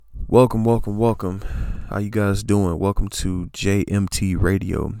Welcome. How you guys doing? Welcome to JMT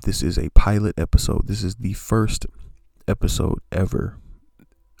Radio. This is a pilot episode. This is the first episode ever.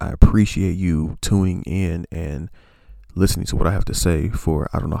 I appreciate you tuning in and listening to what I have to say for,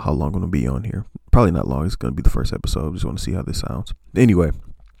 I don't know how long I'm going to be on here. Probably not long. It's going to be the first episode. Just want to see how this sounds. Anyway,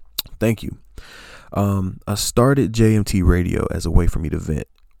 thank you. I started JMT Radio as a way for me to vent.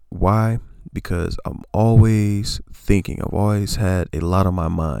 Why? Because I'm always thinking. I've always had a lot on my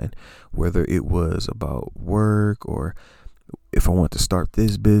mind, whether it was about work or if I want to start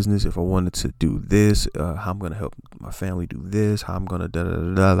this business, if I wanted to do this, how I'm going to help my family do this, how I'm going to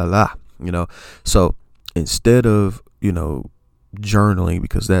da. So instead of, journaling,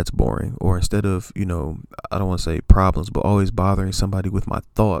 because that's boring, or instead of, I don't want to say problems, but always bothering somebody with my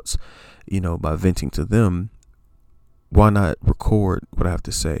thoughts, by venting to them, why not record what I have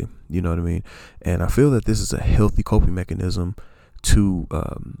to say? You know what I mean? And I feel that this is a healthy coping mechanism to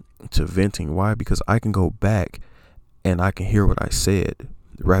venting. Why? Because I can go back and I can hear what I said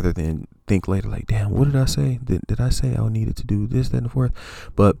rather than think later, like, damn, what did I say? Did I say I needed to do this, that, and the fourth?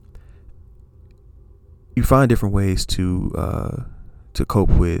 But you find different ways to cope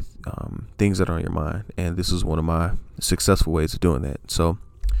with things that are on your mind. And this is one of my successful ways of doing that. So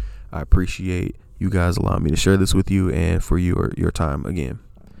I appreciate you guys allowing me to share this with you and for your time again.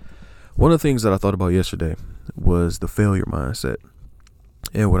 One of the things that I thought about yesterday was the failure mindset.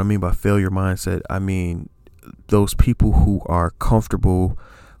 And what I mean by failure mindset, I mean those people who are comfortable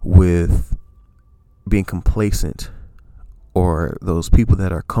with being complacent, or those people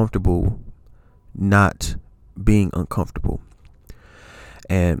that are comfortable not being uncomfortable.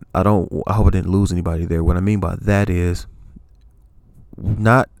 And I hope I didn't lose anybody there. What I mean by that is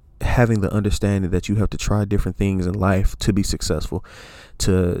not having the understanding that you have to try different things in life to be successful,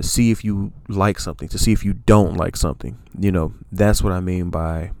 to see if you like something, to see if you don't like something. That's what I mean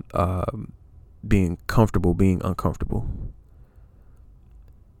by being comfortable, being uncomfortable.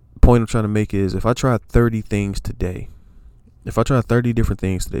 The point I'm trying to make is, if I try 30 things today, if I try 30 different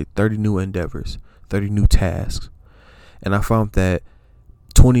things today, 30 new endeavors, 30 new tasks, and I found that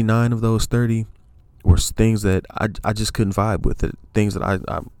 29 of those 30 were things that I just couldn't vibe with, it, things that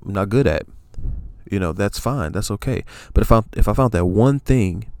I'm not good at, that's fine. That's okay. But if I found that one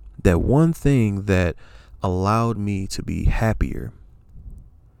thing that allowed me to be happier,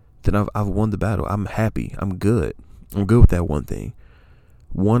 then I've won the battle. I'm happy. I'm good with that one thing.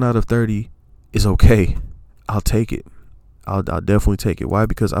 1 out of 30 is okay. I'll take it. I'll definitely take it. Why?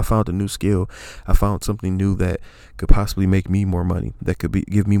 Because I found a new skill. I found something new that could possibly make me more money, that could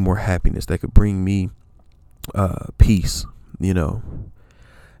give me more happiness, that could bring me peace,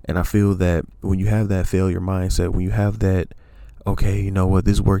 And I feel that when you have that failure mindset, when you have that, okay, you know what,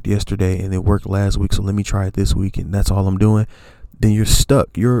 this worked yesterday and it worked last week, so let me try it this week, and that's all I'm doing, then you're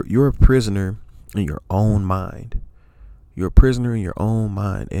stuck. You're a prisoner in your own mind. You're a prisoner in your own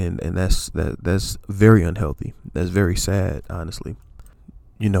mind, and that's very unhealthy. That's very sad, honestly.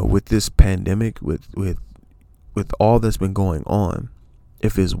 With this pandemic, with all that's been going on,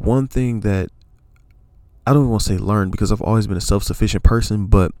 if it's one thing that I don't even want to say learn, because I've always been a self-sufficient person,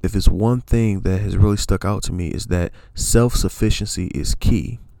 but if it's one thing that has really stuck out to me, is that self-sufficiency is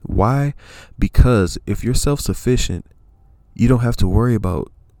key. Why? Because if you're self-sufficient, you don't have to worry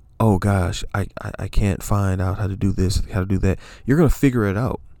about, oh gosh, I can't find out how to do this, how to do that. You're going to figure it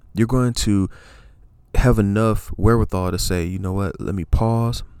out. You're going to have enough wherewithal to say, you know what, let me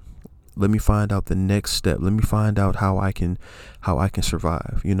pause. Let me find out the next step. Let me find out how I can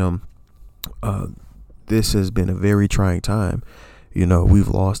survive. This has been a very trying time. We've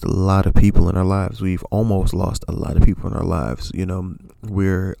lost a lot of people in our lives. We've almost lost a lot of people in our lives.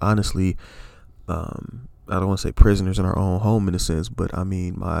 We're honestly, I don't want to say prisoners in our own home in a sense, but I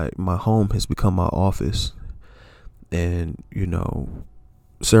mean, my home has become my office. And,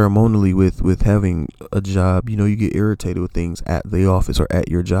 ceremonially with having a job, you get irritated with things at the office or at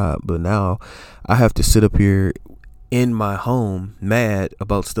your job. But now I have to sit up here in my home mad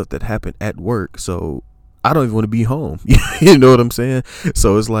about stuff that happened at work. So I don't even want to be home. You know what I'm saying?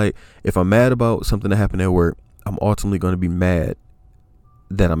 So it's like, if I'm mad about something that happened at work, I'm ultimately going to be mad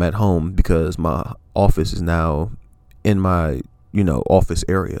that I'm at home because my office is now in my, office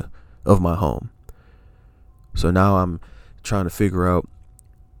area of my home. So now I'm trying to figure out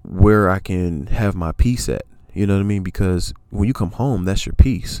where I can have my peace at. You know what I mean? Because when you come home, that's your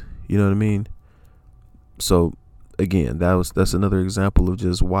peace. You know what I mean? So again, that's another example of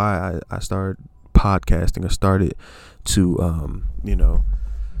just why I started podcasting. I started to,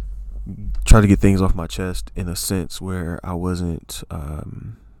 try to get things off my chest in a sense where I wasn't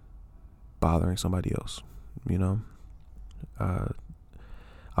bothering somebody else.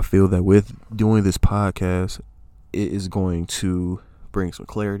 I feel that with doing this podcast, it is going to bring some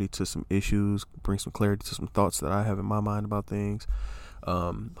clarity to some issues, bring some clarity to some thoughts that I have in my mind about things.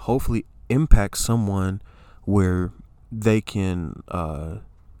 Hopefully impact someone where they can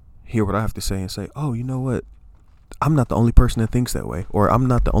hear what I have to say and say, oh, you know what? I'm not the only person that thinks that way, or I'm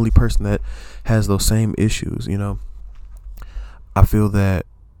not the only person that has those same issues. I feel that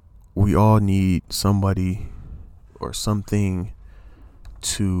we all need somebody or something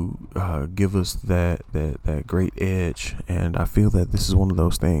to give us that great edge, and I feel that this is one of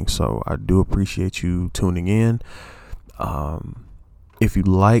those things. So I do appreciate you tuning in. If you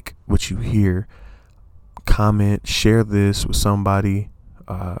like what you hear, comment, share this with somebody.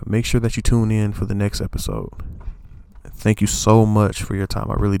 Make sure that you tune in for the next episode. Thank you so much for your time.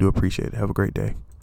 I really do appreciate it. Have a great day.